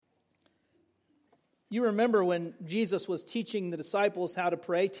You remember when Jesus was teaching the disciples how to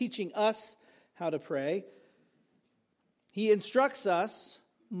pray, teaching us how to pray. He instructs us,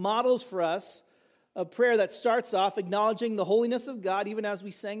 models for us, a prayer that starts off acknowledging the holiness of God, even as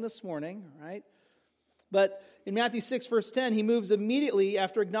we sang this morning, right? But in Matthew 6, verse 10, he moves immediately,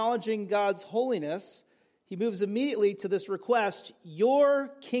 after acknowledging God's holiness, he moves immediately to this request, your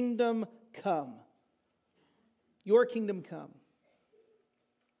kingdom come. Your kingdom come.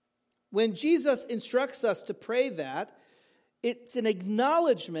 When Jesus instructs us to pray that, it's an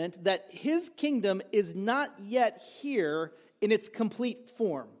acknowledgement that his kingdom is not yet here in its complete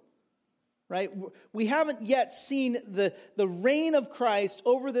form. Right? We haven't yet seen the reign of Christ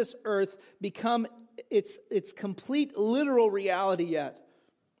over this earth become its complete literal reality yet.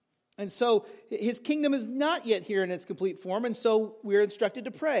 And so his kingdom is not yet here in its complete form, and so we're instructed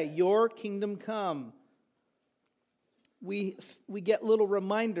to pray, your kingdom come. We get little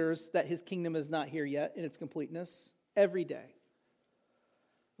reminders that his kingdom is not here yet in its completeness every day.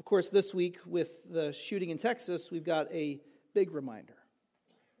 Of course, this week with the shooting in Texas, we've got a big reminder.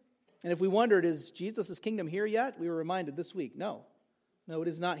 And if we wondered, is Jesus' kingdom here yet? We were reminded this week, no, it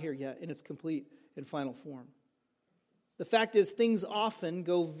is not here yet in its complete and final form. The fact is, things often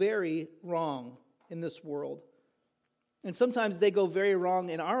go very wrong in this world. And sometimes they go very wrong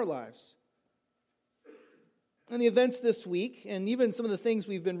in our lives. And the events this week, and even some of the things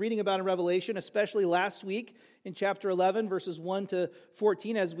we've been reading about in Revelation, especially last week in chapter 11, verses 1 to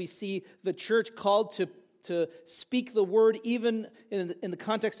 14, as we see the church called to speak the word even in the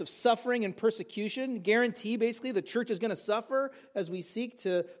context of suffering and persecution, guarantee basically the church is going to suffer as we seek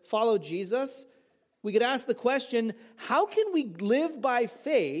to follow Jesus. We could ask the question, how can we live by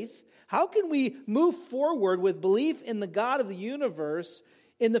faith? How can we move forward with belief in the God of the universe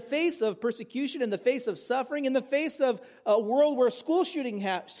in the face of persecution, in the face of suffering, in the face of a world where school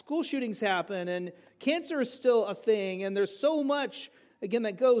shootings happen and cancer is still a thing and there's so much again,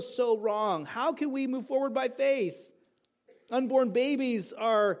 that goes so wrong. How can we move forward by faith? Unborn babies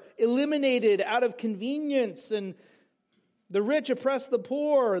are eliminated out of convenience, and the rich oppress the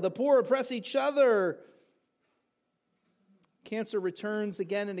poor oppress each other. Cancer returns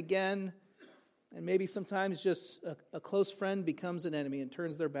again and again, and maybe sometimes just a close friend becomes an enemy and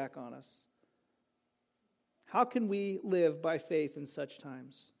turns their back on us. How can we live by faith in such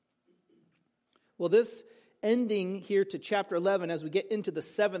times? Well, this ending here to chapter 11, as we get into the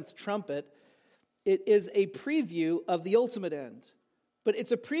seventh trumpet, it is a preview of the ultimate end. But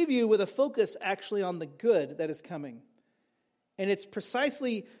it's a preview with a focus actually on the good that is coming. And it's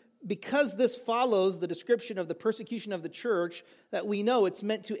precisely because this follows the description of the persecution of the church that we know it's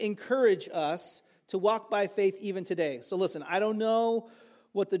meant to encourage us to walk by faith even today. So listen, I don't know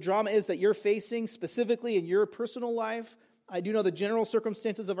what the drama is that you're facing specifically in your personal life. I do know the general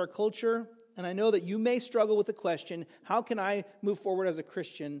circumstances of our culture. And I know that you may struggle with the question, how can I move forward as a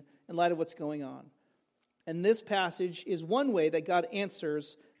Christian in light of what's going on? And this passage is one way that God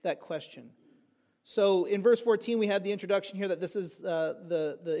answers that question. So in verse 14, we had the introduction here that this is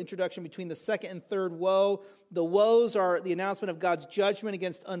the introduction between the second and third woe. The woes are the announcement of God's judgment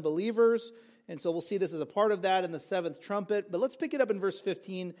against unbelievers. And so we'll see this as a part of that in the seventh trumpet. But let's pick it up in verse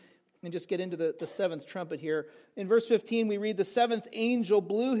 15 and just get into the seventh trumpet here. In verse 15, we read, the seventh angel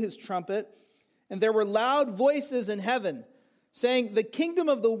blew his trumpet, and there were loud voices in heaven, saying, the kingdom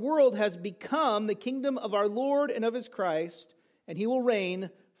of the world has become the kingdom of our Lord and of his Christ, and he will reign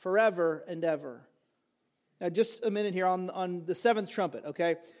forever and ever. Now, just a minute here on the seventh trumpet,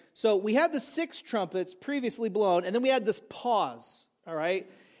 okay? So we had the six trumpets previously blown, and then we had this pause, all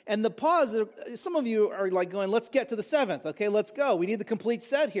right? And the pause, some of you are like going, let's get to the seventh, okay? Let's go. We need the complete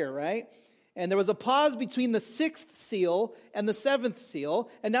set here, right? And there was a pause between the sixth seal and the seventh seal.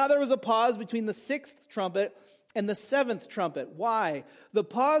 And now there was a pause between the sixth trumpet and the seventh trumpet. Why? The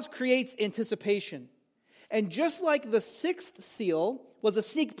pause creates anticipation. And just like the sixth seal was a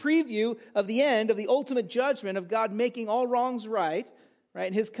sneak preview of the end of the ultimate judgment of God making all wrongs right,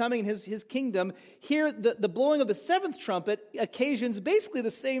 and his coming, his kingdom, here the blowing of the seventh trumpet occasions basically the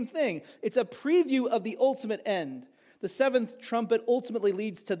same thing. It's a preview of the ultimate end. The seventh trumpet ultimately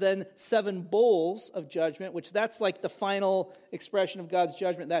leads to then 7 bowls of judgment, which that's like the final expression of God's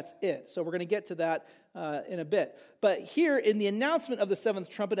judgment. That's it. So we're going to get to that in a bit. But here in the announcement of the seventh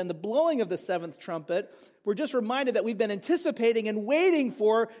trumpet and the blowing of the seventh trumpet, we're just reminded that we've been anticipating and waiting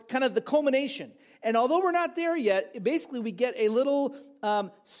for kind of the culmination. And although we're not there yet, basically we get a little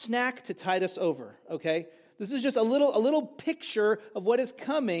snack to tide us over, okay? This is just a little picture of what is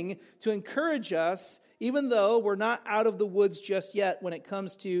coming to encourage us, even though we're not out of the woods just yet when it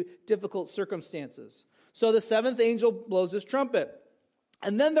comes to difficult circumstances. So the seventh angel blows his trumpet.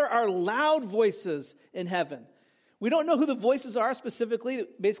 And then there are loud voices in heaven. We don't know who the voices are specifically.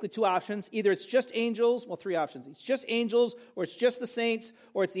 Basically, two options. Either it's just angels, well, three options. It's just angels, or it's just the saints,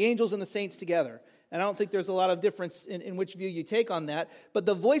 or it's the angels and the saints together. And I don't think there's a lot of difference in which view you take on that. But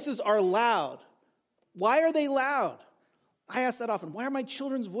the voices are loud. Why are they loud? I ask that often. Why are my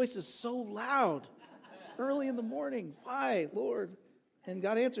children's voices so loud early in the morning? Why, Lord? And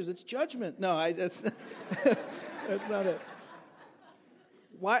God answers, it's judgment. No, that's, that's not it.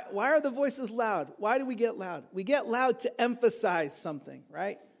 Why are the voices loud? Why do we get loud? We get loud to emphasize something,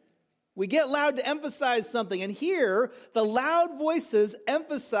 right? We get loud to emphasize something. And here, the loud voices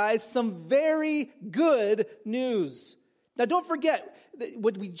emphasize some very good news. Now, don't forget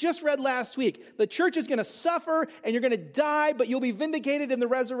what we just read last week. The church is going to suffer and you're going to die, but you'll be vindicated in the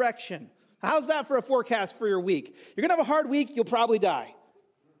resurrection. How's that for a forecast for your week? You're going to have a hard week, you'll probably die.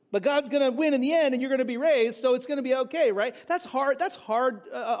 But God's going to win in the end, and you're going to be raised, so it's going to be okay, right? That's hard. That's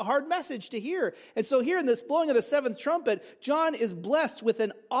a hard message to hear. And so here in this blowing of the seventh trumpet, John is blessed with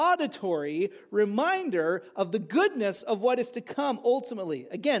an auditory reminder of the goodness of what is to come ultimately.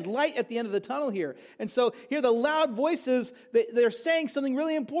 Again, light at the end of the tunnel here. And so here the loud voices, they're saying something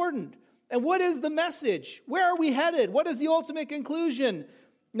really important. And what is the message? Where are we headed? What is the ultimate conclusion?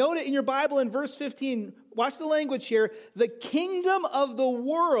 Note it in your Bible in verse 15. Watch the language here. The kingdom of the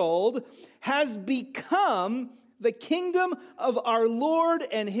world has become the kingdom of our Lord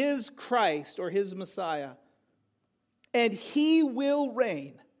and his Christ, or his Messiah. And he will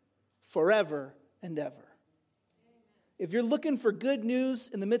reign forever and ever. If you're looking for good news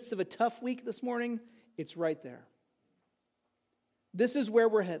in the midst of a tough week this morning, it's right there. This is where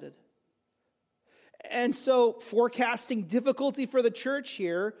we're headed. And so, forecasting difficulty for the church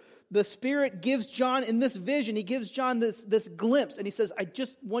here, the Spirit gives John in this vision, he gives John this glimpse, and he says, I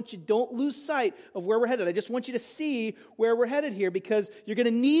just want you, don't lose sight of where we're headed. I just want you to see where we're headed here, because you're going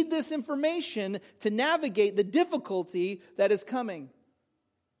to need this information to navigate the difficulty that is coming.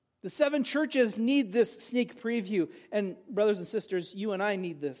 The seven churches need this sneak preview, and brothers and sisters, you and I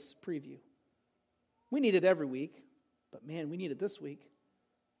need this preview. We need it every week, but man, we need it this week.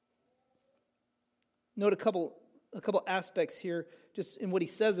 Note a couple aspects here just in what he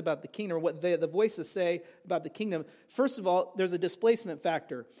says about the kingdom, or what the voices say about the kingdom. First of all, there's a displacement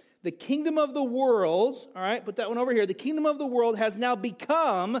factor. The kingdom of the world, all right, put that one over here. The kingdom of the world has now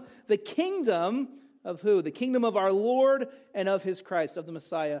become the kingdom of who? The kingdom of our Lord and of his Christ, of the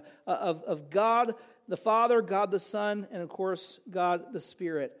Messiah, of God the Father, God the Son, and of course, God the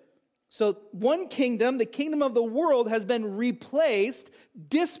Spirit. So one kingdom, the kingdom of the world, has been replaced,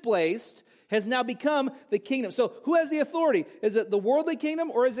 displaced, has now become the kingdom. So who has the authority? Is it the worldly kingdom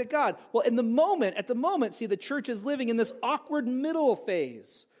or is it God? Well, at the moment, see, the church is living in this awkward middle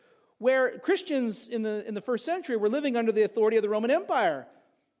phase where Christians in the first century were living under the authority of the Roman Empire.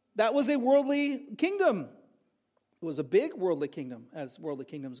 That was a worldly kingdom. It was a big worldly kingdom, as worldly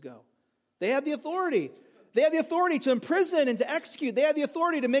kingdoms go. They had the authority. They had the authority to imprison and to execute. They had the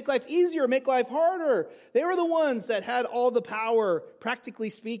authority to make life easier, make life harder. They were the ones that had all the power, practically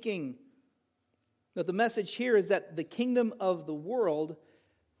speaking. But the message here is that the kingdom of the world,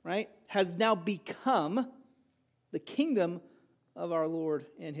 right, has now become the kingdom of our Lord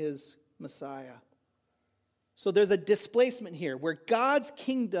and his Messiah. So there's a displacement here where God's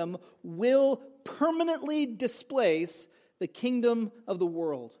kingdom will permanently displace the kingdom of the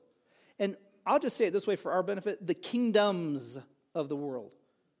world. And I'll just say it this way for our benefit, the kingdoms of the world.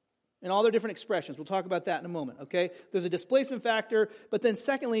 And all their different expressions. We'll talk about that in a moment, okay? There's a displacement factor, but then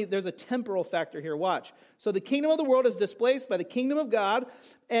secondly, there's a temporal factor here. Watch. So the kingdom of the world is displaced by the kingdom of God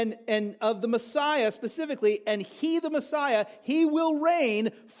and of the Messiah specifically, and he, the Messiah, he will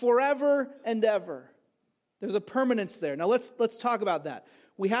reign forever and ever. There's a permanence there. Now let's talk about that.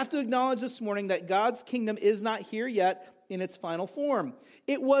 We have to acknowledge this morning that God's kingdom is not here yet in its final form.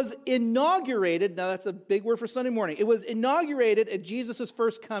 It was inaugurated, now that's a big word for Sunday morning. It was inaugurated at Jesus'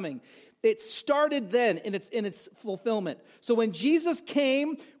 first coming. It started then in its fulfillment. So when Jesus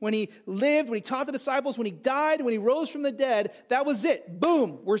came, when he lived, when he taught the disciples, when he died, when he rose from the dead, that was it.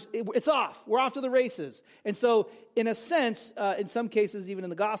 Boom, it's off. We're off to the races. And so in a sense, in some cases, even in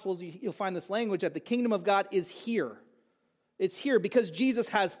the Gospels, you'll find this language that the kingdom of God is here. It's here because Jesus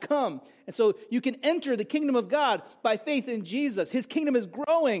has come. And so you can enter the kingdom of God by faith in Jesus. His kingdom is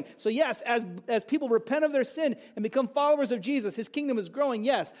growing. So yes, as people repent of their sin and become followers of Jesus, his kingdom is growing,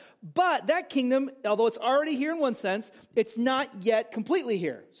 yes. But that kingdom, although it's already here in one sense, it's not yet completely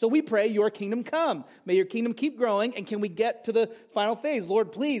here. So we pray, your kingdom come. May your kingdom keep growing. And can we get to the final phase?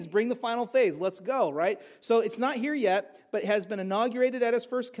 Lord, please bring the final phase. Let's go, right? So it's not here yet, but has been inaugurated at his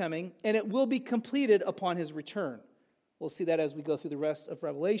first coming, and it will be completed upon his return. We'll see that as we go through the rest of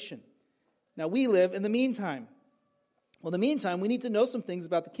Revelation. Now, we live in the meantime. Well, in the meantime, we need to know some things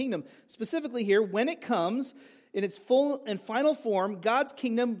about the kingdom. Specifically here, when it comes in its full and final form, God's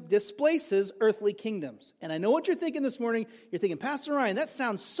kingdom displaces earthly kingdoms. And I know what you're thinking this morning. You're thinking, Pastor Ryan, that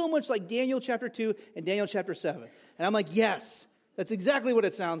sounds so much like Daniel chapter 2 and Daniel chapter 7. And I'm like, yes, that's exactly what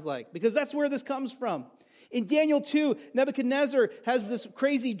it sounds like, because that's where this comes from. In Daniel 2, Nebuchadnezzar has this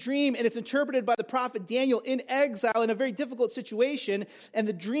crazy dream, and it's interpreted by the prophet Daniel in exile in a very difficult situation. And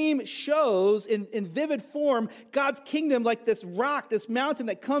the dream shows in vivid form God's kingdom like this rock, this mountain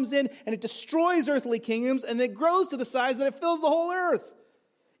that comes in, and it destroys earthly kingdoms, and it grows to the size that it fills the whole earth.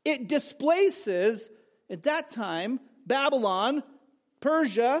 It displaces, at that time, Babylon,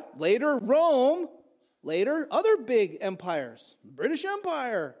 Persia, later Rome, later other big empires. British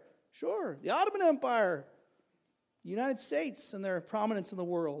Empire, sure, the Ottoman Empire, the United States and their prominence in the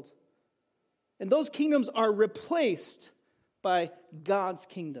world. And those kingdoms are replaced by God's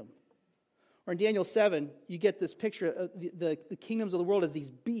kingdom. Or in Daniel 7, you get this picture of the kingdoms of the world as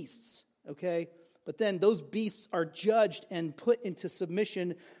these beasts, okay? But then those beasts are judged and put into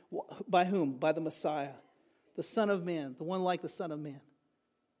submission by whom? By the Messiah, the Son of Man, the one like the Son of Man,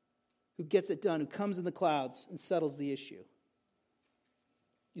 who gets it done, who comes in the clouds and settles the issue.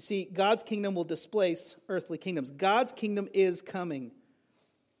 You see, God's kingdom will displace earthly kingdoms. God's kingdom is coming.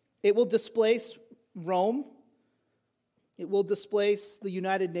 It will displace Rome. It will displace the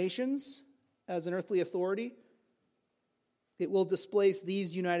United Nations as an earthly authority. It will displace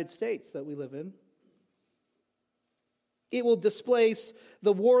these United States that we live in. It will displace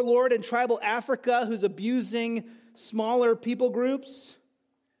the warlord in tribal Africa who's abusing smaller people groups.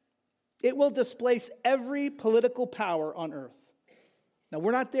 It will displace every political power on earth. Now,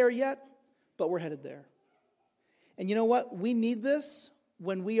 we're not there yet, but we're headed there. And you know what? We need this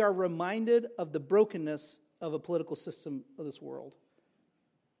when we are reminded of the brokenness of a political system of this world.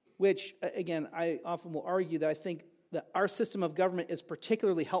 Which, again, I often will argue that I think that our system of government is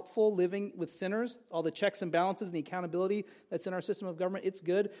particularly helpful living with sinners. All the checks and balances and the accountability that's in our system of government, it's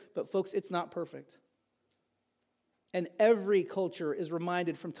good. But folks, it's not perfect. And every culture is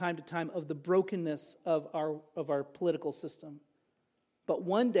reminded from time to time of the brokenness of our political system. But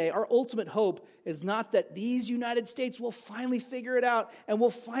one day, our ultimate hope is not that these United States will finally figure it out and we'll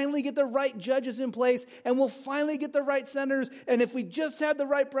finally get the right judges in place and we'll finally get the right senators, and if we just had the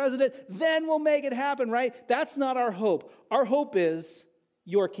right president, then we'll make it happen, right? That's not our hope. Our hope is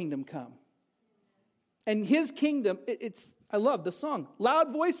your kingdom come. And his kingdom, I love the song,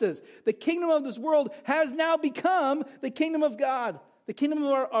 Loud Voices. The kingdom of this world has now become the kingdom of God, the kingdom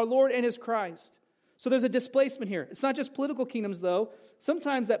of our Lord and his Christ. So there's a displacement here. It's not just political kingdoms, though.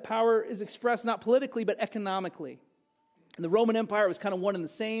 Sometimes that power is expressed not politically, but economically. In the Roman Empire, it was kind of one and the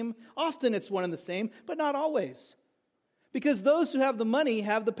same. Often it's one and the same, but not always. Because those who have the money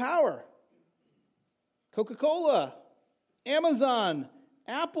have the power. Coca-Cola, Amazon,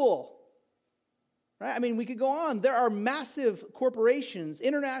 Apple. Right? I mean, we could go on. There are massive corporations,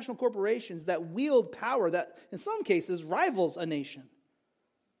 international corporations, that wield power that, in some cases, rivals a nation.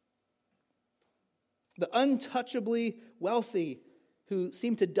 The untouchably wealthy who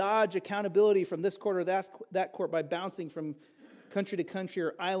seem to dodge accountability from this court or that court by bouncing from country to country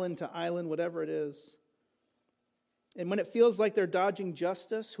or island to island, whatever it is. And when it feels like they're dodging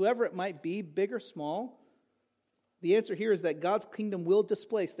justice, whoever it might be, big or small, the answer here is that God's kingdom will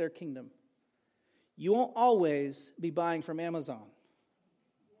displace their kingdom. You won't always be buying from Amazon.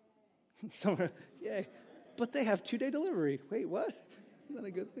 Yay. But they have 2-day delivery. Wait, what? Isn't that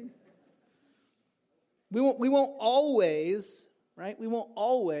a good thing? We won't always, right? We won't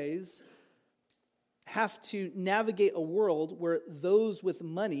always have to navigate a world where those with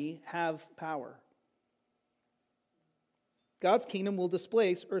money have power. God's kingdom will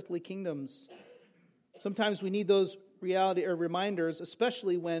displace earthly kingdoms. Sometimes we need those reality or reminders,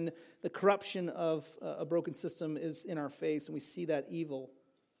 especially when the corruption of a broken system is in our face and we see that evil.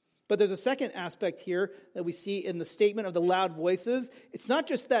 But there's a second aspect here that we see in the statement of the loud voices. It's not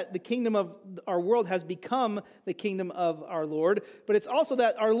just that the kingdom of our world has become the kingdom of our Lord, but it's also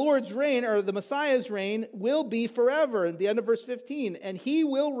that our Lord's reign, or the Messiah's reign, will be forever. At the end of verse 15, and he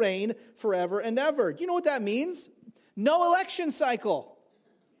will reign forever and ever. Do you know what that means? No election cycle.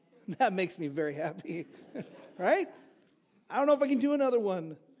 That makes me very happy, right? I don't know if I can do another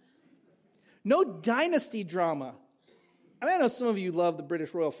one. No dynasty drama. I mean, I know some of you love the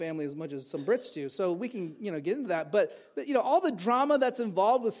British royal family as much as some Brits do, so we can, get into that. But all the drama that's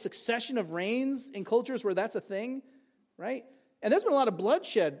involved with succession of reigns in cultures where that's a thing, right? And there's been a lot of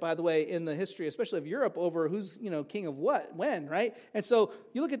bloodshed, by the way, in the history, especially of Europe, over who's, king of what, when, right? And so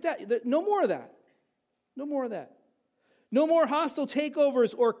you look at that. No more of that. No more of that. No more hostile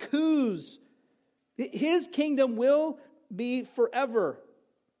takeovers or coups. His kingdom will be forever.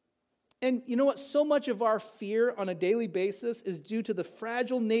 And you know what? So much of our fear on a daily basis is due to the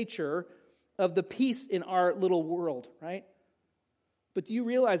fragile nature of the peace in our little world, right? But do you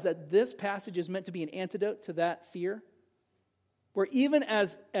realize that this passage is meant to be an antidote to that fear? Where even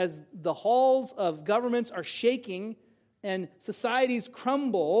as the halls of governments are shaking and societies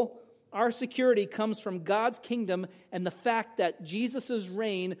crumble, our security comes from God's kingdom and the fact that Jesus'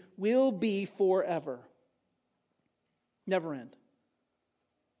 reign will be forever. Never end.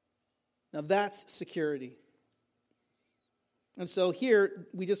 Now that's security. And so here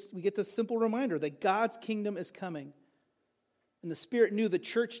we get this simple reminder that God's kingdom is coming. And the Spirit knew the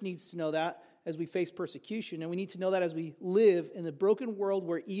church needs to know that as we face persecution. And we need to know that as we live in a broken world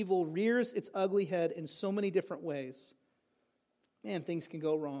where evil rears its ugly head in so many different ways. Man, things can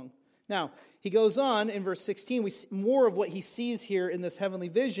go wrong. Now, he goes on in verse 16. We see more of what he sees here in this heavenly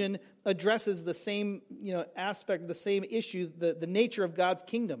vision addresses the same aspect, the same issue, the nature of God's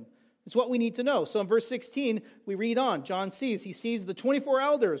kingdom. It's what we need to know. So in verse 16, we read on. He sees the 24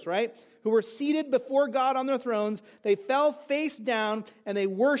 elders, right, who were seated before God on their thrones. They fell face down and they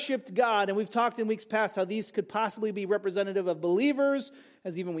worshiped God. And we've talked in weeks past how these could possibly be representative of believers,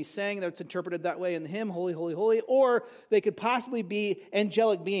 as even we sang, that's interpreted that way in the hymn, Holy, Holy, Holy, or they could possibly be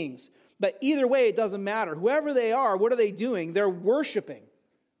angelic beings. But either way, it doesn't matter. Whoever they are, what are they doing? They're worshiping.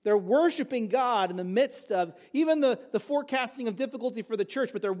 They're worshiping God in the midst of even the forecasting of difficulty for the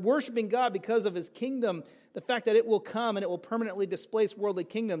church, but they're worshiping God because of his kingdom, the fact that it will come and it will permanently displace worldly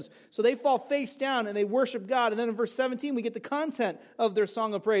kingdoms. So they fall face down and they worship God. And then in verse 17, we get the content of their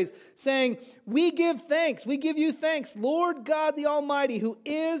song of praise, saying, we give you thanks, Lord God the Almighty, who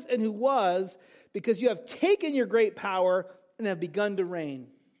is and who was, because you have taken your great power and have begun to reign.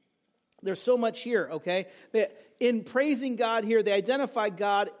 There's so much here, okay? In praising God here, they identify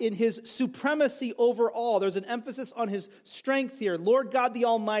God in his supremacy over all. There's an emphasis on his strength here, Lord God the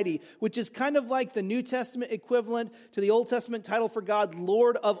Almighty, which is kind of like the New Testament equivalent to the Old Testament title for God,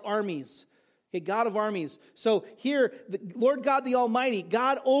 Lord of Armies. Okay, God of armies. So here, the Lord God the Almighty,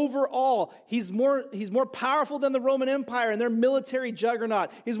 God over all. He's more powerful than the Roman Empire and their military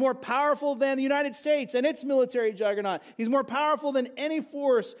juggernaut. He's more powerful than the United States and its military juggernaut. He's more powerful than any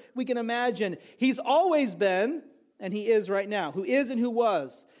force we can imagine. He's always been, and he is right now, who is and who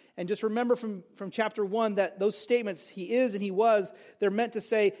was. And just remember from chapter 1 that those statements, he is and he was, they're meant to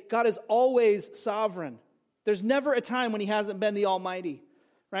say God is always sovereign. There's never a time when he hasn't been the Almighty.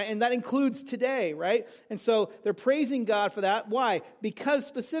 Right? And that includes today, right? And so they're praising God for that. Why? Because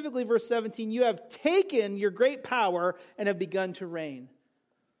specifically, verse 17, you have taken your great power and have begun to reign.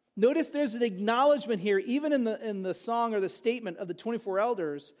 Notice there's an acknowledgement here, even in the song or the statement of the 24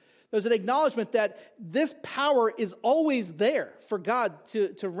 elders, there's an acknowledgement that this power is always there for God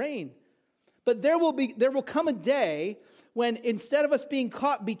to reign. But there will come a day when instead of us being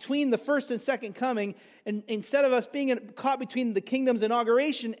caught between the first and second coming, and instead of us being caught between the kingdom's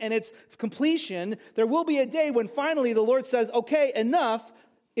inauguration and its completion, there will be a day when finally the Lord says, okay, enough,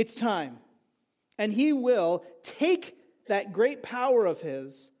 it's time. And he will take that great power of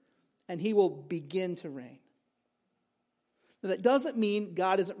his and he will begin to reign. Now, that doesn't mean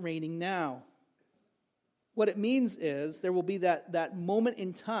God isn't reigning now. What it means is there will be that moment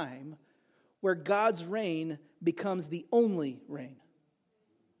in time where God's reign becomes the only reign.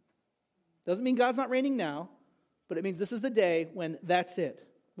 Doesn't mean God's not reigning now, but it means this is the day when that's it,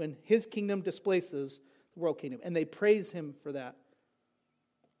 when his kingdom displaces the world kingdom. And they praise him for that.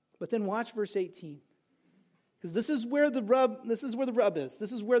 But then watch verse 18. Because this is where the rub is.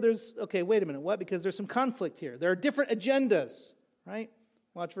 This is where there's, okay, wait a minute, what? Because there's some conflict here. There are different agendas, right?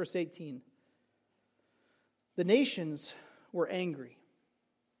 Watch verse 18. The nations were angry,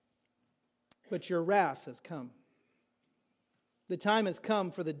 but your wrath has come. The time has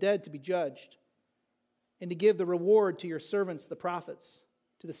come for the dead to be judged, and to give the reward to your servants, the prophets,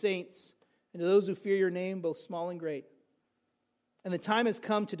 to the saints, and to those who fear your name, both small and great. And the time has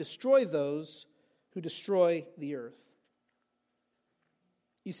come to destroy those who destroy the earth.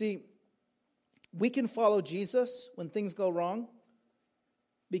 You see, we can follow Jesus when things go wrong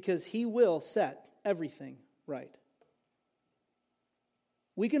because he will set everything right.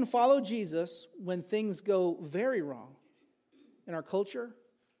 We can follow Jesus when things go very wrong in our culture,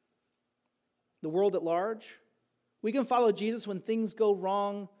 the world at large. We can follow Jesus when things go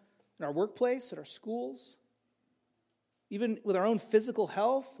wrong in our workplace, at our schools, even with our own physical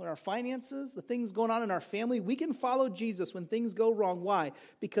health and our finances, the things going on in our family. We can follow Jesus when things go wrong. Why?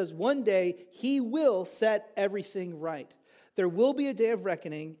 Because one day he will set everything right. There will be a day of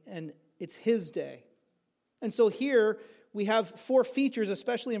reckoning, and it's his day. And so here we have four features,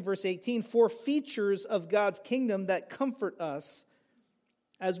 especially in verse 18, four features of God's kingdom that comfort us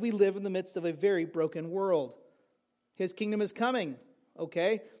as we live in the midst of a very broken world. His kingdom is coming,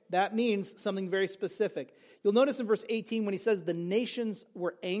 okay? That means something very specific. You'll notice in verse 18 when he says the nations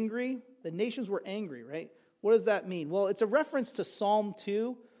were angry. The nations were angry, right? What does that mean? Well, it's a reference to Psalm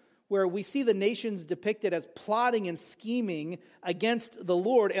 2, where we see the nations depicted as plotting and scheming against the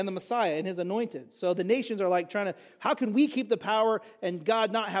Lord and the Messiah and his anointed. So the nations are like trying to, how can we keep the power and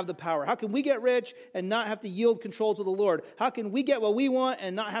God not have the power? How can we get rich and not have to yield control to the Lord? How can we get what we want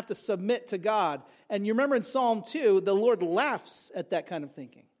and not have to submit to God? And you remember in Psalm 2, the Lord laughs at that kind of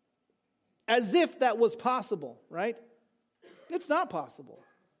thinking, as if that was possible, right? It's not possible.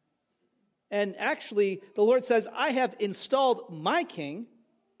 And actually, the Lord says, I have installed my king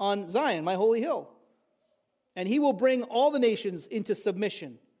on Zion, my holy hill. And he will bring all the nations into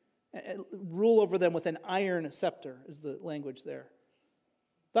submission, rule over them with an iron scepter, is the language there.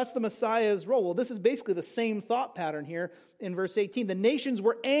 That's the Messiah's role. Well, this is basically the same thought pattern here in verse 18. The nations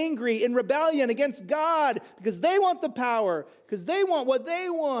were angry in rebellion against God because they want the power, because they want what they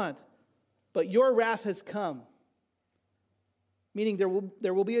want. But your wrath has come. Meaning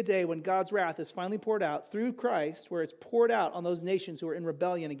there will be a day when God's wrath is finally poured out through Christ, where it's poured out on those nations who are in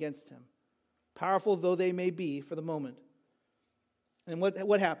rebellion against him, powerful though they may be for the moment. And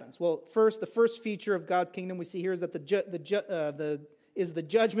what happens? Well, the first feature of God's kingdom we see here is that the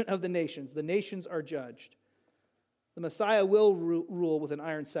judgment of the nations. The nations are judged. The Messiah will rule with an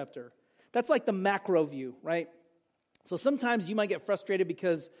iron scepter. That's like the macro view, right? So sometimes you might get frustrated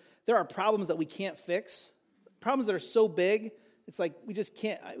because there are problems that we can't fix, problems that are so big. It's like we just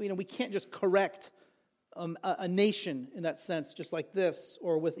can't, we can't just correct a nation in that sense, just like this,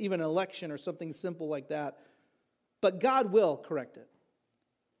 or with even an election or something simple like that. But God will correct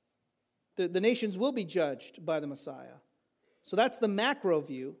it. The nations will be judged by the Messiah. So that's the macro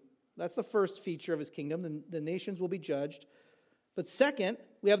view. That's the first feature of his kingdom. The nations will be judged. But second,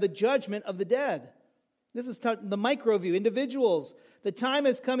 we have the judgment of the dead. This is the micro view, individuals. The time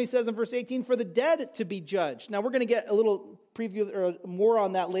has come, he says in verse 18, for the dead to be judged. Now, we're going to get a little preview or more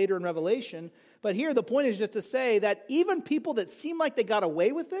on that later in Revelation. But here, the point is just to say that even people that seem like they got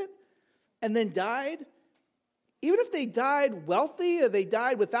away with it and then died, even if they died wealthy or they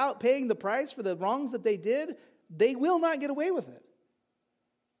died without paying the price for the wrongs that they did, they will not get away with it.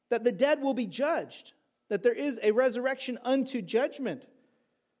 That the dead will be judged. That there is a resurrection unto judgment.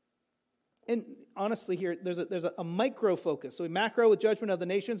 And honestly here, there's a micro focus. So macro with judgment of the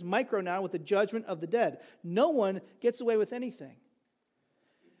nations, micro now with the judgment of the dead. No one gets away with anything.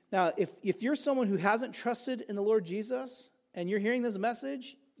 Now, if you're someone who hasn't trusted in the Lord Jesus and you're hearing this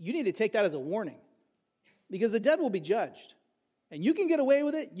message, you need to take that as a warning. Because the dead will be judged. And you can get away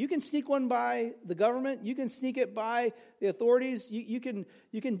with it. You can sneak one by the government. You can sneak it by the authorities. You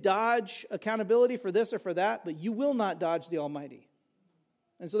can dodge accountability for this or for that, but you will not dodge the Almighty.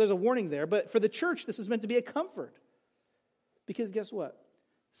 And so there's a warning there. But for the church, this is meant to be a comfort. Because guess what?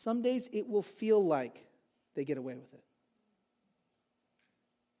 Some days it will feel like they get away with it.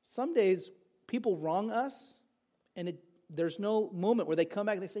 Some days people wrong us, and there's no moment where they come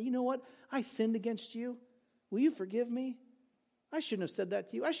back and they say, you know what? I sinned against you. Will you forgive me? I shouldn't have said that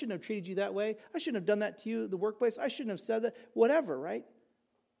to you. I shouldn't have treated you that way. I shouldn't have done that to you at the workplace. I shouldn't have said that. Whatever, right?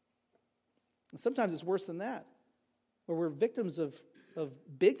 And sometimes it's worse than that, where we're victims of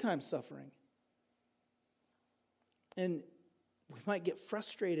big-time suffering. And we might get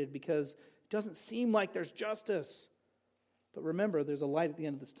frustrated because it doesn't seem like there's justice. But remember, there's a light at the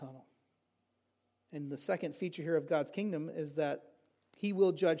end of this tunnel. And the second feature here of God's kingdom is that he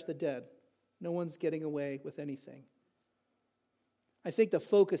will judge the dead. No one's getting away with anything. I think the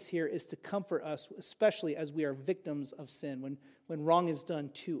focus here is to comfort us, especially as we are victims of sin, when wrong is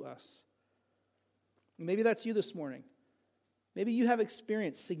done to us. And maybe that's you this morning. Maybe you have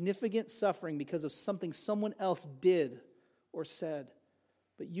experienced significant suffering because of something someone else did or said.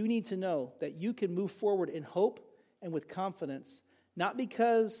 But you need to know that you can move forward in hope and with confidence, not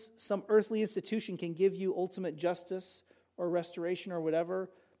because some earthly institution can give you ultimate justice or restoration or whatever,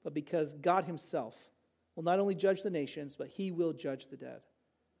 but because God himself will not only judge the nations, but he will judge the dead.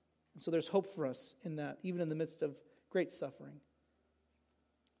 And so there's hope for us in that, even in the midst of great suffering.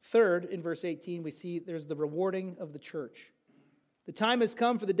 Third, in verse 18, we see there's the rewarding of the church. The time has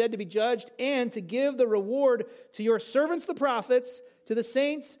come for the dead to be judged and to give the reward to your servants, the prophets, to the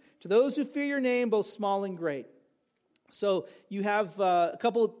saints, to those who fear your name, both small and great. So you have a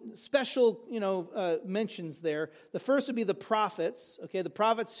couple special, mentions there. The first would be the prophets. Okay, the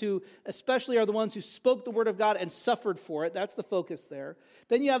prophets who especially are the ones who spoke the word of God and suffered for it. That's the focus there.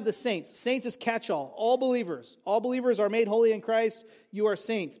 Then you have the saints. Saints is catch-all. All believers. All believers are made holy in Christ. You are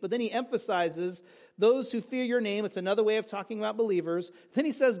saints. But then he emphasizes those who fear your name. It's another way of talking about believers. Then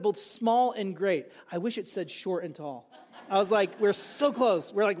he says both small and great. I wish it said short and tall. I was like, we're so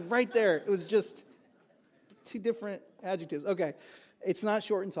close. We're like right there. It was just two different adjectives. Okay. It's not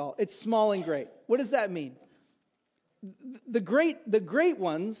short and tall. It's small and great. What does that mean? The great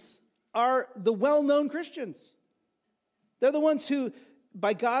ones are the well-known Christians. They're the ones who,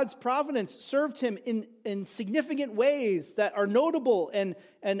 by God's providence, served him in significant ways that are notable and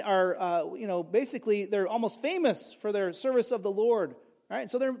are, basically they're almost famous for their service of the Lord. Right?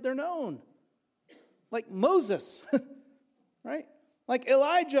 So they're known. Like Moses, right? Like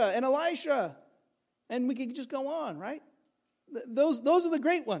Elijah and Elisha. And we can just go on, right? Those are the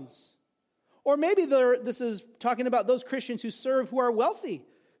great ones. Or maybe this is talking about those Christians who are wealthy,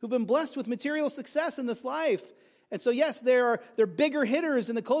 who've been blessed with material success in this life. And so, yes, they're bigger hitters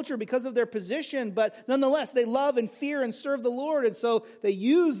in the culture because of their position, but nonetheless, they love and fear and serve the Lord. And so they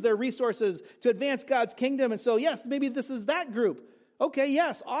use their resources to advance God's kingdom. And so, yes, maybe this is that group. Okay,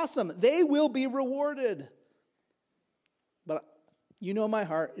 yes, awesome. They will be rewarded. But you know my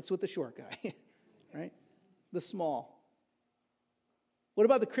heart, it's with the short guy. Right? The small. What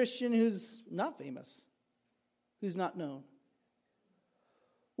about the Christian who's not famous? Who's not known?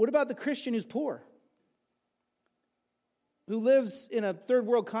 What about the Christian who's poor? Who lives in a third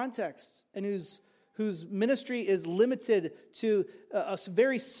world context and whose ministry is limited to a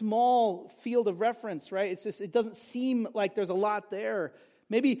very small field of reference, right? It doesn't seem like there's a lot there.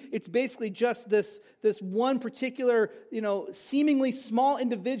 Maybe it's basically just this one particular, seemingly small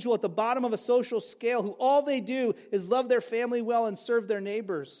individual at the bottom of a social scale who all they do is love their family well and serve their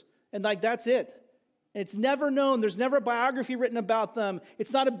neighbors. And that's it. And it's never known. There's never a biography written about them.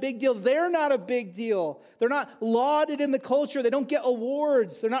 It's not a big deal. They're not a big deal. They're not lauded in the culture. They don't get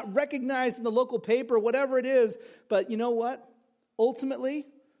awards. They're not recognized in the local paper, whatever it is. But you know what? Ultimately,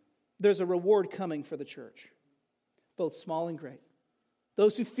 there's a reward coming for the church, both small and great.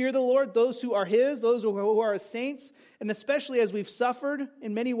 Those who fear the Lord, those who are his, those who are his saints, and especially as we've suffered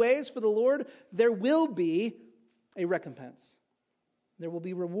in many ways for the Lord, there will be a recompense. There will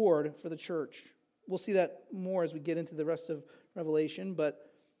be reward for the church. We'll see that more as we get into the rest of Revelation,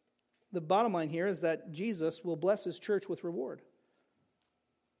 but the bottom line here is that Jesus will bless his church with reward.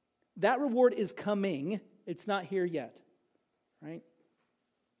 That reward is coming. It's not here yet, right?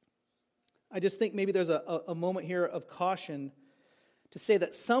 I just think maybe there's a moment here of caution to say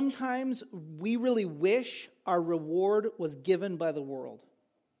that sometimes we really wish our reward was given by the world.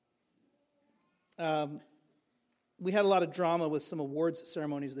 We had a lot of drama with some awards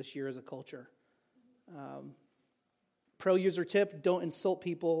ceremonies this year as a culture. Pro user tip: don't insult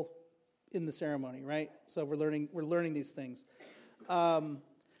people in the ceremony, right? So we're learning these things.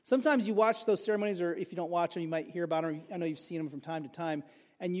 Sometimes you watch those ceremonies, or if you don't watch them, you might hear about them. I know you've seen them from time to time,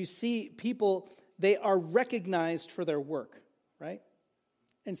 and you see people, they are recognized for their work, right?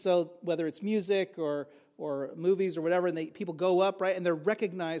 And so whether it's music or movies or whatever, and people go up, right, and they're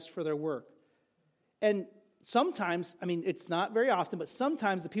recognized for their work. And sometimes, it's not very often, but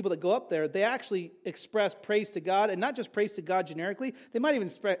sometimes the people that go up there, they actually express praise to God, and not just praise to God generically, they might even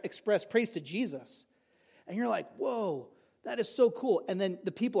express praise to Jesus. And you're like, whoa, that is so cool. And then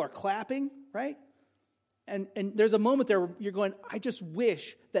the people are clapping, right? And there's a moment there where you're going, I just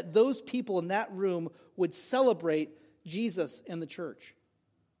wish that those people in that room would celebrate Jesus and the church.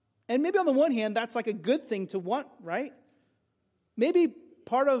 And maybe on the one hand, that's like a good thing to want, right? Maybe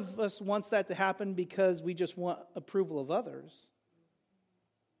part of us wants that to happen because we just want approval of others.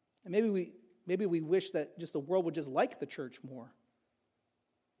 And maybe we wish that just the world would just like the church more.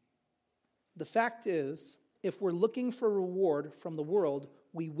 The fact is, if we're looking for reward from the world,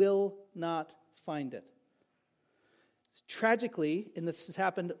 we will not find it. Tragically, and this has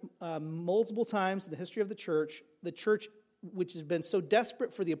happened multiple times in the history of the church, which has been so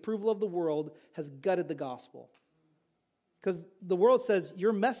desperate for the approval of the world, has gutted the gospel. Because the world says,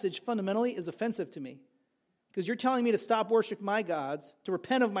 your message fundamentally is offensive to me. Because you're telling me to stop worshiping my gods, to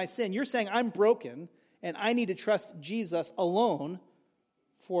repent of my sin. You're saying I'm broken, and I need to trust Jesus alone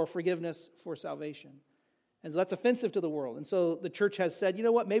for forgiveness, for salvation. And so that's offensive to the world. And so the church has said, you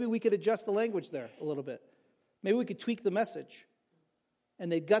know what, maybe we could adjust the language there a little bit. Maybe we could tweak the message.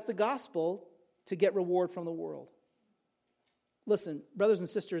 And they gut the gospel to get reward from the world. Listen, brothers and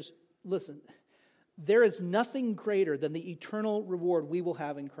sisters, listen. There is nothing greater than the eternal reward we will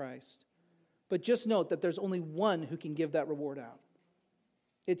have in Christ. But just note that there's only one who can give that reward out.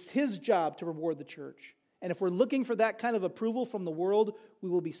 It's his job to reward the church. And if we're looking for that kind of approval from the world, we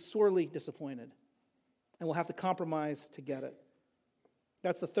will be sorely disappointed. And we'll have to compromise to get it.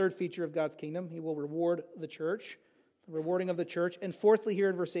 That's the third feature of God's kingdom. He will reward the church, the rewarding of the church. And fourthly, here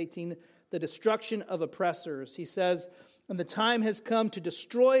in verse 18, the destruction of oppressors. He says, and the time has come to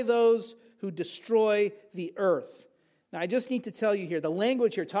destroy those who destroy the earth. Now, I just need to tell you here, the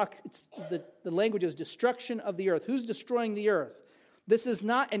language here, the language is destruction of the earth. Who's destroying the earth? This is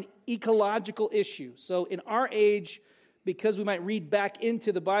not an ecological issue. So in our age, because we might read back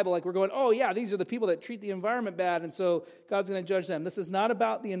into the Bible like we're going, oh yeah, these are the people that treat the environment bad, and so God's going to judge them. This is not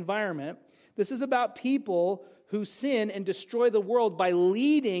about the environment. This is about people who sin and destroy the world by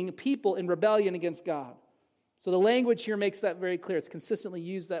leading people in rebellion against God. So the language here makes that very clear. It's consistently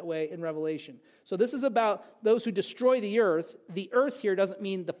used that way in Revelation. So this is about those who destroy the earth. The earth here doesn't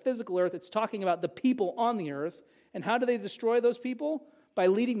mean the physical earth. It's talking about the people on the earth. And how do they destroy those people? By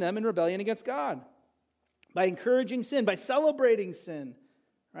leading them in rebellion against God. By encouraging sin, by celebrating sin,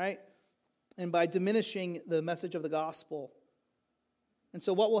 right? And by diminishing the message of the gospel. And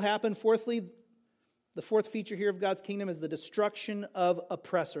so what will happen? Fourthly, the fourth feature here of God's kingdom is the destruction of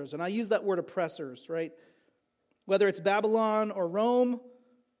oppressors. And I use that word oppressors, right? Whether it's Babylon or Rome,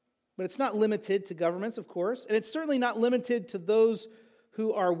 but it's not limited to governments, of course. And it's certainly not limited to those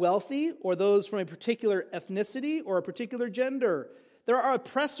who are wealthy or those from a particular ethnicity or a particular gender. There are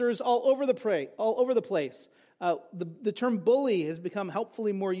oppressors all over the place. The term bully has become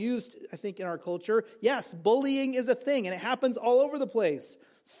helpfully more used, I think, in our culture. Yes, bullying is a thing, and it happens all over the place.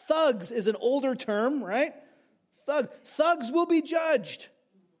 Thugs is an older term, right? Thugs will be judged.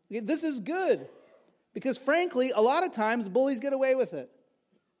 This is good. Because frankly, a lot of times bullies get away with it.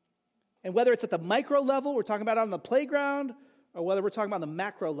 And whether it's at the micro level, we're talking about on the playground, or whether we're talking about on the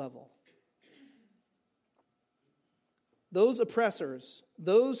macro level. Those oppressors,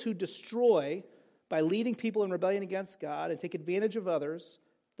 those who destroy by leading people in rebellion against God and take advantage of others,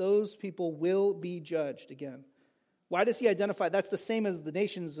 those people will be judged again. Why does he identify? That's the same as the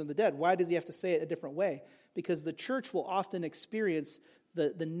nations and the dead. Why does he have to say it a different way? Because the church will often experience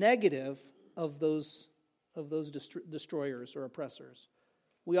the negative of those destroyers or oppressors.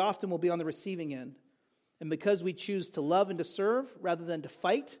 We often will be on the receiving end. And because we choose to love and to serve rather than to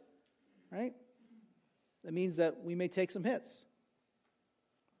fight, right? That means that we may take some hits.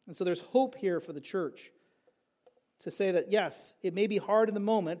 And so there's hope here for the church to say that, yes, it may be hard in the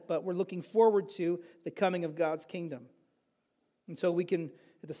moment, but we're looking forward to the coming of God's kingdom. And so we can,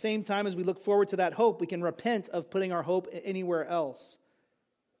 at the same time as we look forward to that hope, we can repent of putting our hope anywhere else.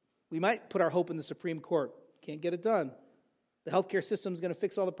 We might put our hope in the Supreme Court. Can't get it done. The healthcare system is going to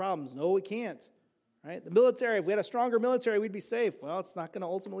fix all the problems. No, it can't. Right? The military, if we had a stronger military, we'd be safe. Well, it's not going to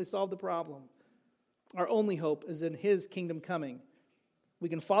ultimately solve the problem. Our only hope is in his kingdom coming. We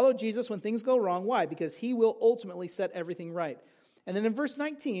can follow Jesus when things go wrong. Why? Because he will ultimately set everything right. And then in verse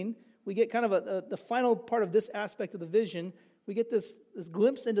 19, we get kind of the final part of this aspect of the vision. We get this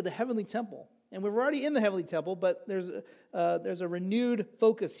glimpse into the heavenly temple. And we're already in the heavenly temple, but there's a renewed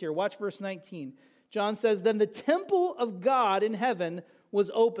focus here. Watch verse 19. John says, "Then the temple of God in heaven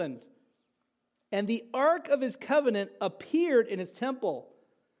was opened, and the ark of his covenant appeared in his temple.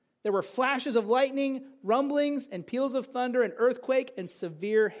 There were flashes of lightning, rumblings, and peals of thunder, an earthquake, and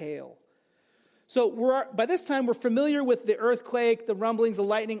severe hail." So by this time, we're familiar with the earthquake, the rumblings, the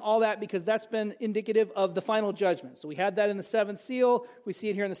lightning, all that, because that's been indicative of the final judgment. So we had that in the seventh seal. We see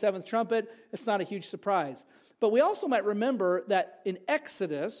it here in the seventh trumpet. It's not a huge surprise. But we also might remember that in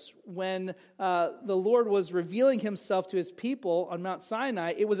Exodus, when the Lord was revealing himself to his people on Mount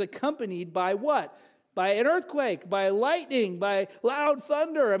Sinai, it was accompanied by what? By an earthquake, by lightning, by loud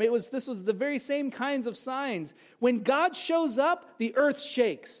thunder. I mean, this was the very same kinds of signs. When God shows up, the earth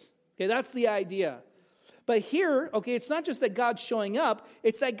shakes. Okay, that's the idea. But here, okay, it's not just that God's showing up,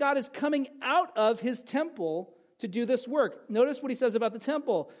 it's that God is coming out of his temple to do this work. Notice what he says about the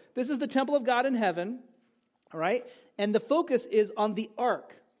temple. This is the temple of God in heaven, all right? And the focus is on the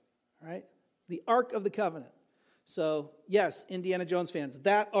ark, all right? The ark of the covenant. So, yes, Indiana Jones fans,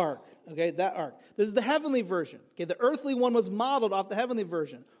 that ark, okay, that ark. This is the heavenly version. Okay, the earthly one was modeled off the heavenly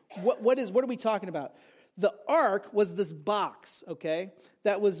version. What are we talking about? The ark was this box, okay,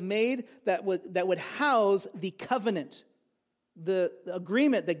 that was made that would house the covenant, the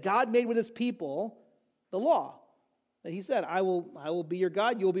agreement that God made with his people, the law. That he said, I will be your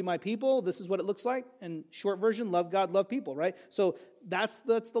God, you will be my people. This is what it looks like. And short version, love God, love people, right? So that's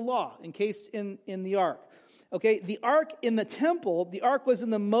the law encased in the ark. Okay, the ark in the temple, the ark was in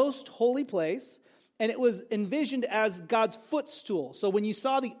the most holy place, and it was envisioned as God's footstool. So when you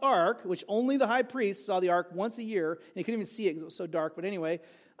saw the ark, which only the high priest saw the ark once a year, and you couldn't even see it because it was so dark, but anyway,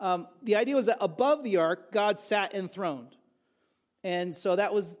 the idea was that above the ark, God sat enthroned. And so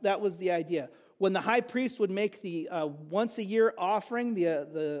that was the idea. When the high priest would make the once-a-year offering,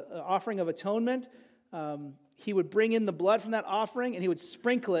 the offering of atonement, he would bring in the blood from that offering, and he would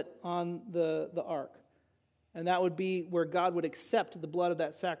sprinkle it on the ark. And that would be where God would accept the blood of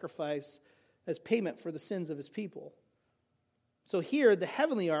that sacrifice as payment for the sins of his people. So here, the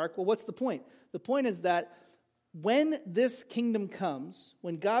heavenly ark, well, what's the point? The point is that when this kingdom comes,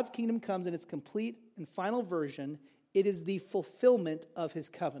 when God's kingdom comes in its complete and final version, it is the fulfillment of his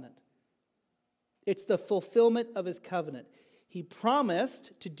covenant. It's the fulfillment of his covenant. He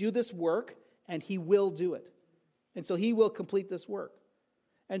promised to do this work, and he will do it. And so he will complete this work.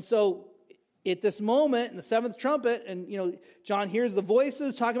 And so at this moment, in the seventh trumpet, and John hears the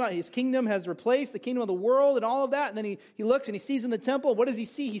voices talking about his kingdom has replaced the kingdom of the world and all of that. And then he looks and he sees in the temple, what does he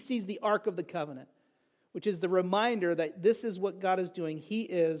see? He sees the Ark of the Covenant, which is the reminder that this is what God is doing. He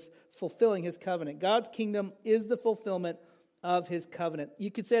is fulfilling his covenant. God's kingdom is the fulfillment of his covenant.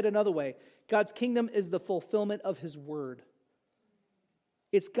 You could say it another way. God's kingdom is the fulfillment of his word.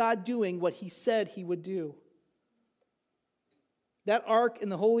 It's God doing what he said he would do. That ark in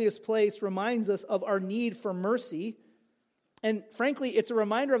the holiest place reminds us of our need for mercy. And frankly, it's a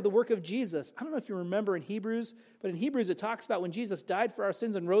reminder of the work of Jesus. I don't know if you remember in Hebrews, but in Hebrews it talks about when Jesus died for our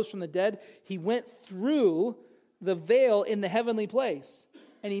sins and rose from the dead, he went through the veil in the heavenly place.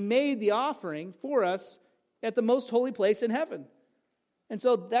 And he made the offering for us at the most holy place in heaven. And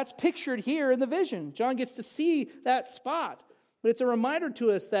so that's pictured here in the vision. John gets to see that spot. But it's a reminder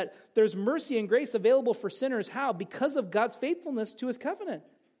to us that there's mercy and grace available for sinners. How? Because of God's faithfulness to his covenant.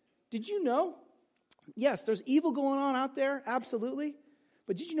 Did you know? Yes, there's evil going on out there, absolutely.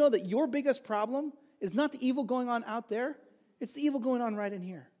 But did you know that your biggest problem is not the evil going on out there? It's the evil going on right in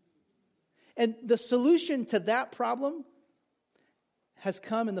here. And the solution to that problem has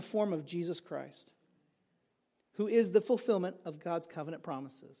come in the form of Jesus Christ, who is the fulfillment of God's covenant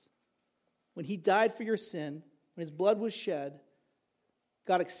promises. When he died for your sin, when his blood was shed,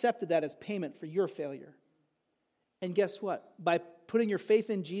 God accepted that as payment for your failure. And guess what? By putting your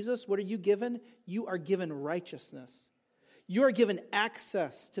faith in Jesus, what are you given? You are given righteousness. You are given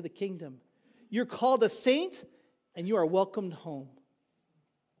access to the kingdom. You're called a saint, and you are welcomed home.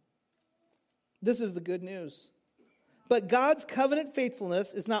 This is the good news. But God's covenant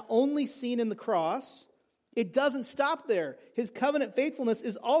faithfulness is not only seen in the cross. It doesn't stop there. His covenant faithfulness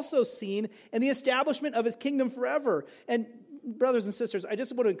is also seen in the establishment of his kingdom forever. And brothers and sisters, I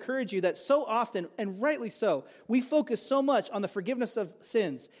just want to encourage you that so often, and rightly so, we focus so much on the forgiveness of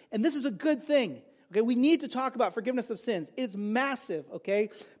sins. And this is a good thing. Okay, we need to talk about forgiveness of sins. It's massive, okay?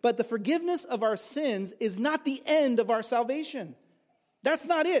 But the forgiveness of our sins is not the end of our salvation. That's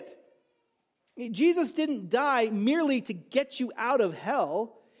not it. Jesus didn't die merely to get you out of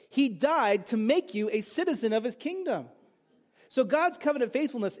hell. He died to make you a citizen of his kingdom. So God's covenant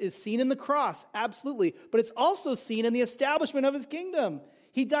faithfulness is seen in the cross, absolutely. But it's also seen in the establishment of his kingdom.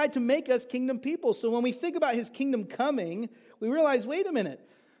 He died to make us kingdom people. So when we think about his kingdom coming, we realize, wait a minute.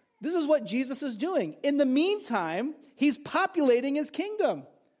 This is what Jesus is doing. In the meantime, he's populating his kingdom.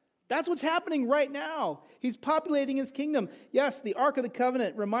 That's what's happening right now. He's populating his kingdom. Yes, the Ark of the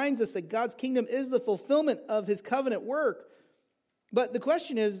Covenant reminds us that God's kingdom is the fulfillment of his covenant work. But the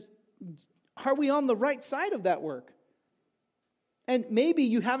question is, are we on the right side of that work? And maybe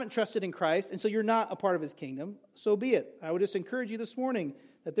you haven't trusted in Christ, and so you're not a part of his kingdom. So be it. I would just encourage you this morning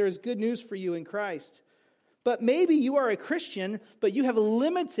that there is good news for you in Christ. But maybe you are a Christian, but you have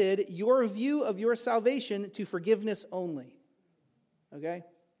limited your view of your salvation to forgiveness only. Okay?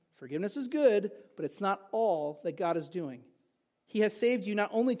 Forgiveness is good, but it's not all that God is doing. He has saved you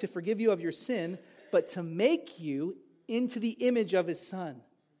not only to forgive you of your sin, but to make you into the image of his Son.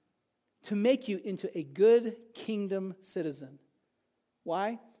 To make you into a good kingdom citizen.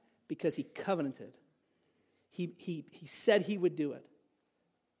 Why? Because he covenanted. He said he would do it.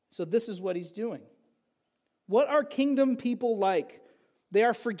 So this is what he's doing. What are kingdom people like? They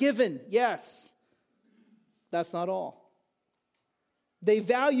are forgiven, yes. That's not all. They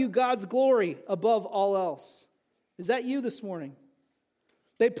value God's glory above all else. Is that you this morning?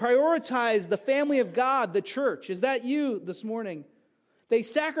 They prioritize the family of God, the church. Is that you this morning? They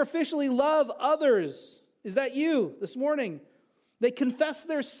sacrificially love others. Is that you this morning? They confess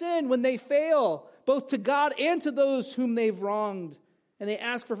their sin when they fail, both to God and to those whom they've wronged, and they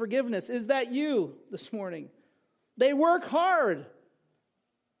ask for forgiveness. Is that you this morning? They work hard.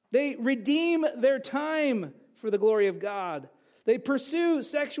 They redeem their time for the glory of God. They pursue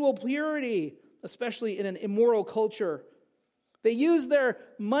sexual purity. especially in an immoral culture. They use their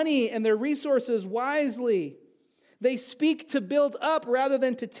money and their resources wisely. They speak to build up rather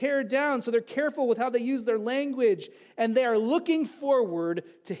than to tear down, so they're careful with how they use their language, and they are looking forward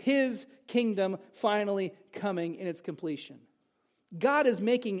to his kingdom finally coming in its completion. God is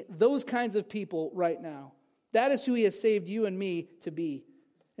making those kinds of people right now. That is who he has saved you and me to be.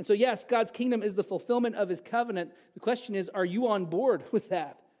 And so, yes, God's kingdom is the fulfillment of his covenant. The question is, are you on board with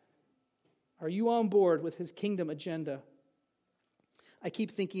that? Are you on board with his kingdom agenda? I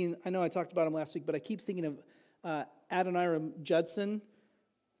keep thinking, I know I talked about him last week, but I keep thinking of Adoniram Judson.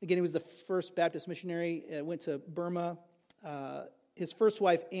 Again, he was the first Baptist missionary, went to Burma. His first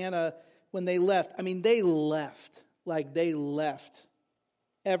wife, Anna, when they left, they left. Like they left.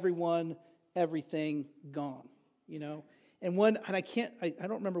 Everyone, everything gone, And I don't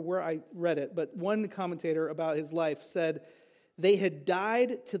remember where I read it, but one commentator about his life said they had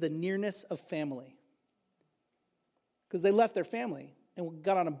died to the nearness of family. Because they left their family and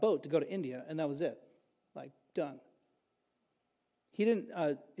got on a boat to go to India, and that was it. Like, done. He didn't,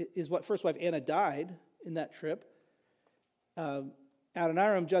 his first wife, Anna, died in that trip.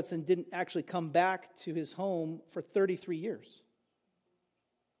 Adoniram Judson didn't actually come back to his home for 33 years.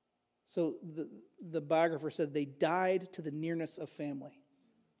 So the biographer said they died to the nearness of family.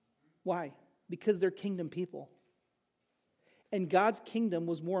 Why? Because they're kingdom people. And God's kingdom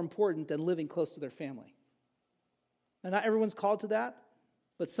was more important than living close to their family. Now, not everyone's called to that,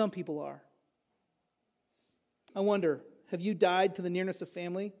 but some people are. I wonder, have you died to the nearness of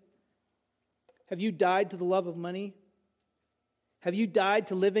family? Have you died to the love of money? Have you died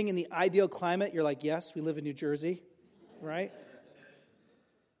to living in the ideal climate? You're like, yes, we live in New Jersey, right?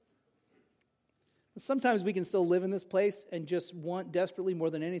 Sometimes we can still live in this place and just want desperately more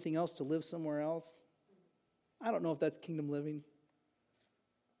than anything else to live somewhere else. I don't know if that's kingdom living.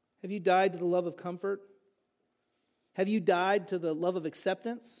 Have you died to the love of comfort? Have you died to the love of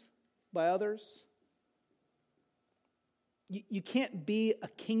acceptance by others? You can't be a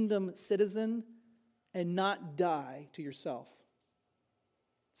kingdom citizen and not die to yourself.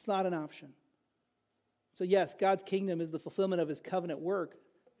 It's not an option. So yes, God's kingdom is the fulfillment of his covenant work,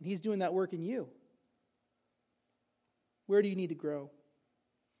 and he's doing that work in you. Where do you need to grow?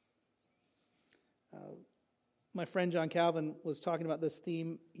 My friend John Calvin was talking about this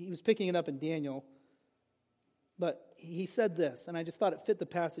theme. He was picking it up in Daniel. But he said this, and I just thought it fit the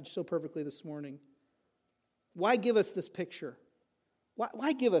passage so perfectly this morning. Why give us this picture?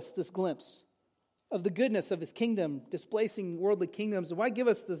 Why give us this glimpse of the goodness of his kingdom, displacing worldly kingdoms? And why give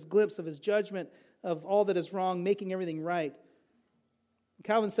us this glimpse of his judgment of all that is wrong, making everything right?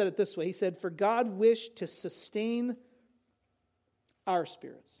 Calvin said it this way. He said, "For God wished to sustain our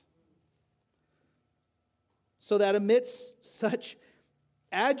spirits, so that amidst such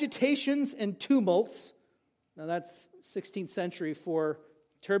agitations and tumults," now that's 16th century for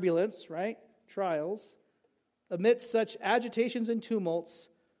turbulence, right? Trials. "Amidst such agitations and tumults,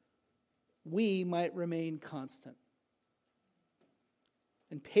 we might remain constant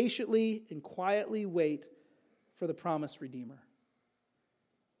and patiently and quietly wait for the promised Redeemer."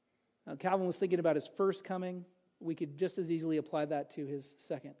 Now, Calvin was thinking about his first coming. We could just as easily apply that to his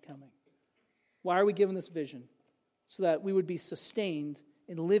second coming. Why are we given this vision? So that we would be sustained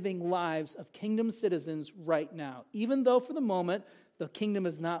in living lives of kingdom citizens right now, even though for the moment the kingdom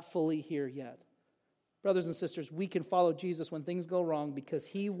is not fully here yet. Brothers and sisters, we can follow Jesus when things go wrong because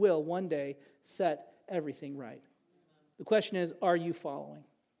he will one day set everything right. The question is, are you following?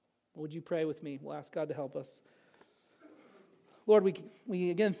 Would you pray with me? We'll ask God to help us. Lord, we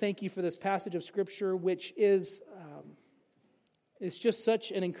again thank you for this passage of Scripture, which is just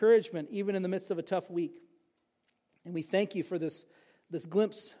such an encouragement, even in the midst of a tough week. And we thank you for this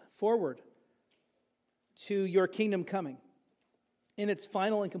glimpse forward to your kingdom coming in its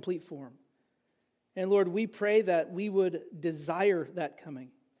final and complete form. And Lord, we pray that we would desire that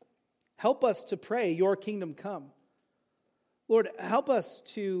coming. Help us to pray, your kingdom come. Lord, help us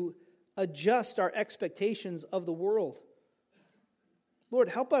to adjust our expectations of the world. Lord,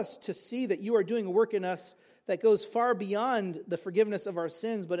 help us to see that you are doing a work in us that goes far beyond the forgiveness of our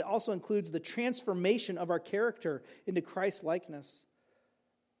sins, but it also includes the transformation of our character into Christ's likeness.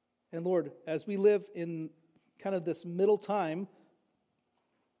 And Lord, as we live in kind of this middle time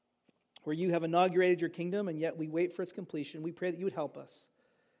where you have inaugurated your kingdom and yet we wait for its completion, we pray that you would help us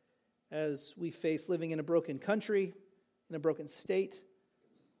as we face living in a broken country, in a broken state,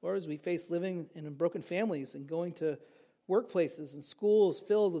 or as we face living in broken families and going to workplaces and schools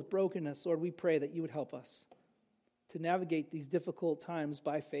filled with brokenness. Lord, we pray that you would help us to navigate these difficult times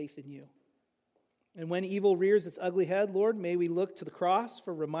by faith in you. And when evil rears its ugly head, Lord, may we look to the cross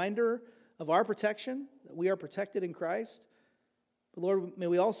for reminder of our protection, that we are protected in Christ. But Lord, may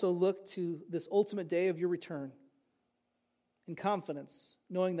we also look to this ultimate day of your return in confidence,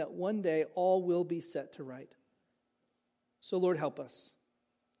 knowing that one day all will be set to right. So Lord, help us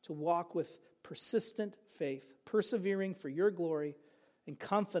to walk with persistent faith, persevering for your glory, and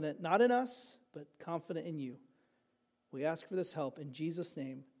confident, not in us, but confident in you. We ask for this help in Jesus'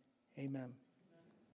 name. Amen.